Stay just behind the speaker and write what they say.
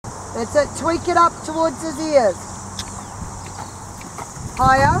That's it. Tweak it up towards his ears.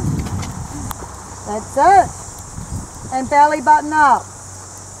 Higher. That's it. And belly button up.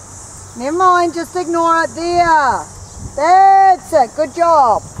 Never mind, just ignore it there. That's it. Good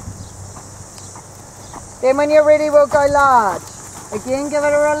job. Then when you're ready, we'll go large. Again, give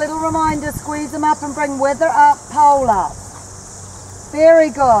it a little reminder. Squeeze them up and bring wither up, pole up. Very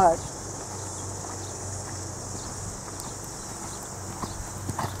good.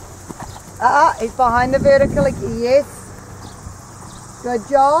 He's behind the vertical. Yes. Good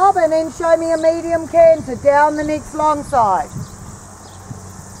job. And then show me a medium canter down the next long side.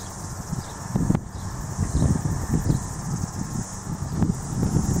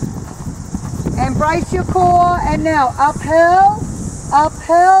 And brace your core. And now uphill,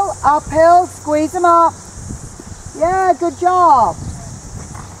 uphill, uphill. Squeeze them up. Yeah, good job.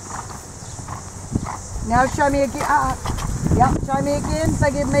 Now show me again. Yep, show me again.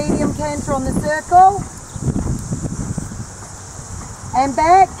 Big medium canter on the circle. And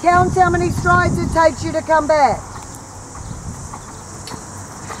back. Count how many strides it takes you to come back.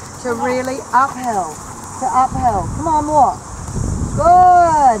 To really uphill. To uphill. Come on, more.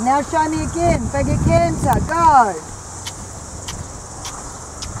 Good. Now show me again. Bigger canter. Go.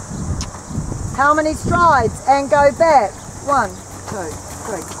 How many strides? And go back. 1, 2,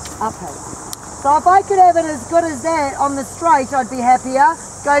 3. Uphill. So if I could have it as good as that on the straight, I'd be happier.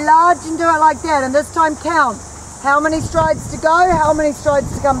 Go large and do it like that. And this time count. How many strides to go? How many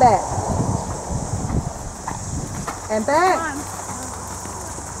strides to come back? And back.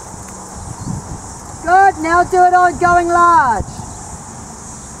 Good. Now do it on going large.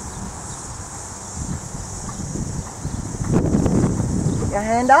 Put your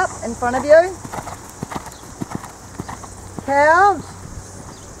hand up in front of you. Count.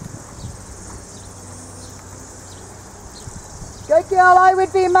 Good girl, I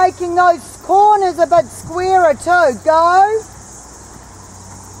would be making those corners a bit squarer too. Go.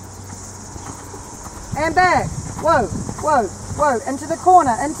 And back. Whoa, whoa, whoa. Into the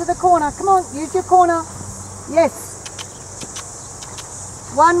corner, into the corner. Come on, use your corner. Yes.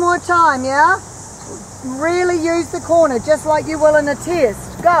 One more time, yeah? Really use the corner, just like you will in a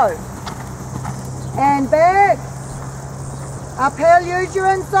test. Go. And back. Uphill, use your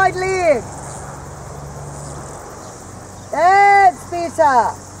inside leg. That's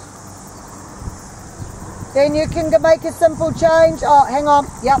better. Then you can make a simple change. Oh, hang on.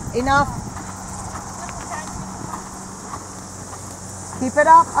 Yep, enough. Keep it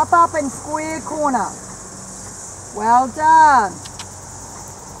up, up, up, and square corner. Well done.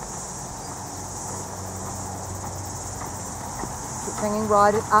 Keep bringing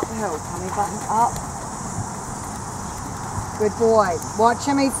right it uphill. Tummy button up. Good boy. Watch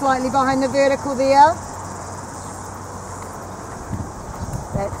him. He's slightly behind the vertical there.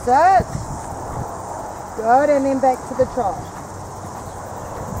 That's it. Good, and then back to the trot.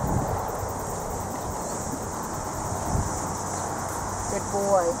 Good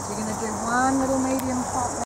boy. So you're going to do one little medium trot.